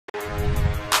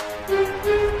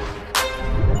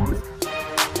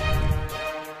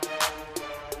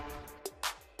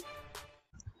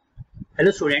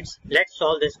Hello students, let's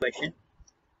solve this question.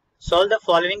 Solve the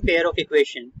following pair of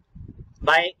equation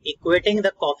by equating the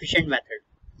coefficient method.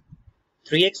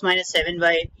 3x minus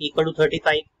 7y equal to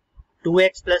 35,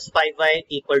 2x plus 5y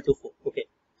equal to 4. Okay.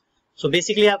 So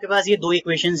basically आपके पास ये दो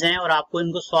equations हैं और आपको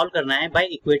इनको solve करना है by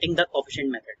equating the coefficient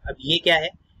method. अब ये क्या है?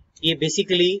 ये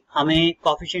basically हमें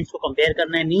coefficients को compare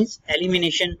करना है, means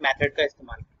elimination method का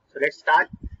इस्तेमाल. So let's start.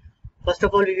 First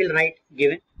of all we will write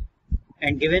given.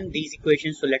 And given these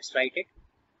equations, so let's write it.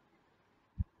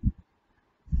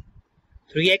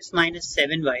 3x minus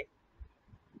 7y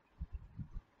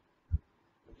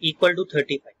equal to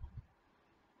 35.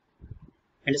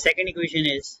 And the second equation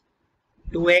is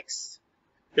 2x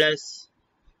plus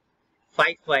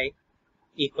 5y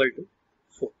equal to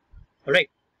 4. Alright.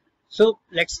 So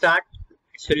let's start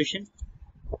solution.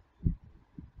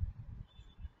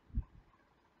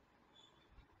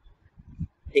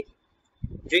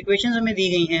 जो equations हमें दी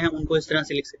गई हैं हम उनको इस तरह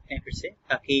से लिख सकते हैं फिर से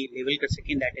ताकि लेवल कर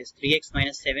सकें. That is 3x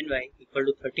minus 7y equal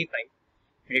to 35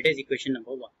 and it is equation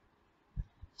number 1.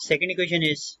 Second equation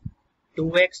is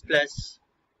 2x plus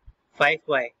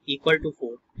 5y equal to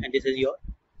 4 and this is your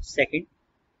second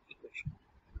equation.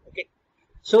 Okay.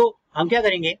 So हम क्या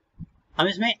करेंगे, हम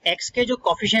इसमें x के जो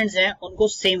कोफिशिएंट्स हैं उनको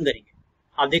सेम करेंगे.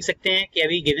 आप देख सकते हैं कि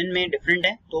अभी गिवन में डिफरेंट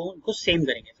है तो उनको सेम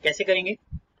करेंगे. कैसे करेंगे?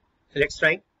 Let's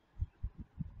try.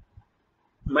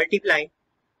 Multiply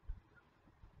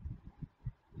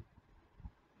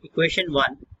equation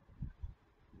 1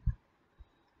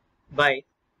 by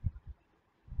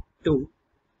 2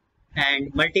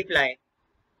 and multiply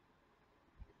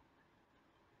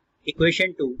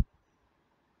equation 2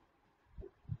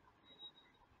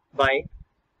 by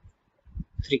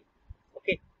 3.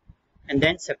 Okay, and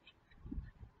then subtract.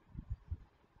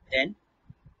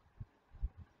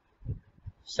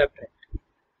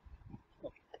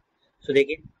 So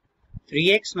देखिए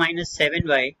 3x minus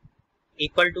 7y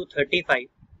equal to 35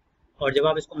 और जब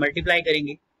आप इसको मल्टीप्लाई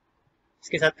करेंगे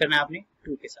इसके साथ करना है आपने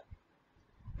 2 के साथ.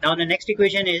 Now the next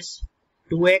equation is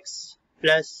 2x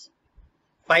plus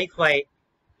 5y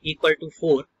equal to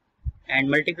 4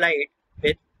 and multiply it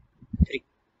with 3.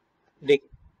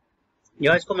 देखिए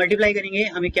जब इसको मल्टीप्लाई करेंगे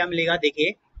हमें क्या मिलेगा,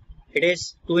 देखिए it is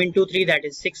 2 into 3 that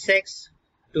is 6x,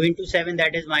 2 into 7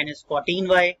 that is minus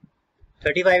 14y,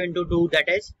 35 into 2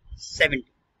 that is 70.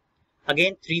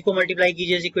 Again 3 को मल्टीप्लाई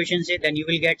कीजिए इस इक्वेशन से, then you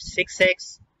will get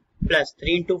 6x plus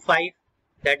 3 into 5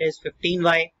 that is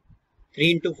 15y, 3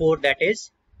 into 4 that is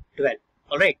 12.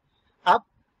 Alright, अब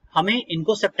हमें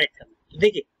इनको subtract करना. तो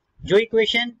देखिए जो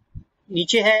इक्वेशन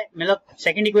नीचे है मतलब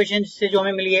सेकंड इक्वेशन से जो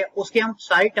हमें मिली है उसके हम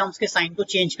सारी टर्म्स के साइन को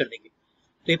चेंज कर देंगे.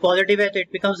 तो ये पॉजिटिव है तो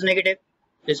it becomes negative,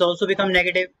 this also become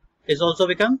negative, this also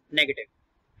become negative.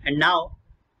 And now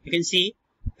you can see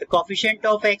the coefficient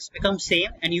of x becomes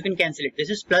same and you can cancel it. This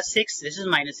is plus 6, this is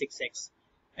minus 6x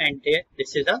and there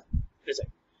this is the result.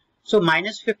 So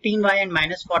minus 15y and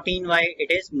minus 14y,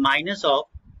 it is minus of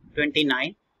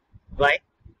 29y,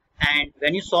 and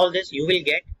when you solve this you will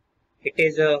get it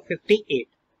is 58.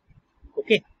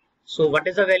 Okay, so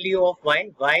what is the value of y?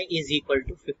 Y is equal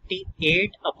to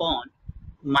 58 upon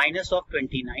minus of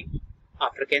 29.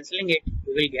 After cancelling it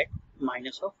you will get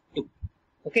minus of 2.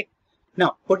 Okay. Now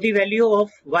put the value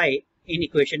of y in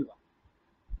equation 1.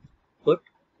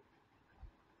 Put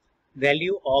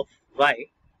value of y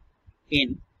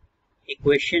in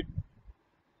equation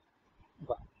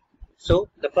 1. So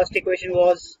the first equation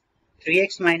was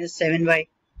 3x minus 7y.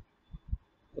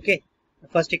 Okay, the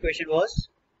first equation was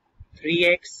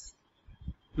 3x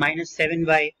minus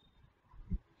 7y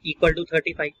equal to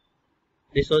 35.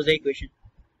 This was the equation.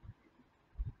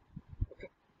 Okay,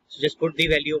 so just put the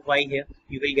value of y here.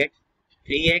 You will get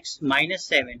 3x minus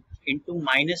 7 into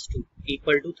minus 2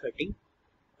 equal to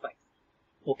 35.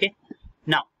 Okay.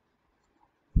 Now,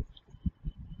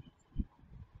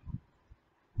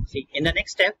 see in the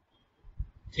next step,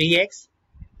 3x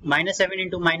minus 7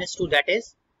 into minus 2 that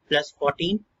is plus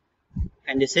 14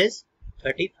 and this is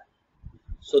 35.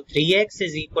 So 3x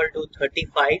is equal to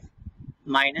 35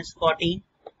 minus 14.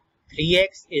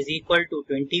 3x is equal to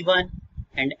 21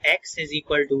 and x is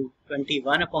equal to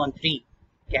 21 upon 3.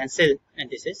 Cancel and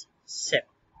this is 7.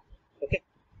 Okay,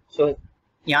 so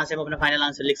यहाँ से हम अपना final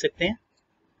answer लिख सकते हैं.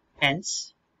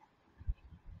 Hence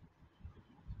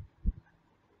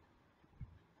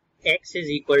x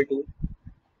is equal to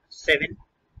 7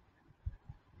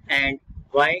 and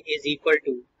y is equal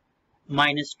to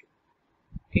minus 2.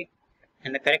 Okay,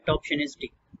 and the correct option is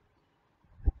D.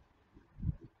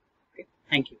 Okay,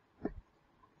 thank you.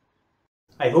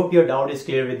 I hope your doubt is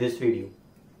clear with this video.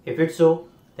 If it's so,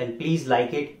 then please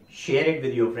like it, share it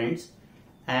with your friends,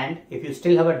 and if you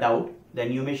still have a doubt,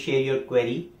 then you may share your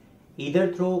query either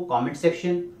through comment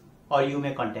section or you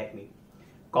may contact me.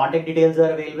 Contact details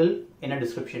are available in a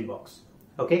description box.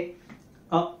 Okay.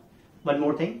 One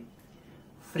more thing.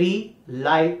 Free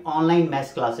live online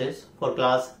maths classes for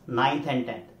class 9th and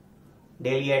 10th.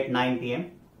 Daily at 9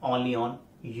 p.m. only on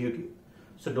YouTube.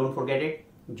 So don't forget it.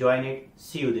 Join it.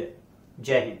 See you there.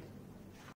 Jai Hind.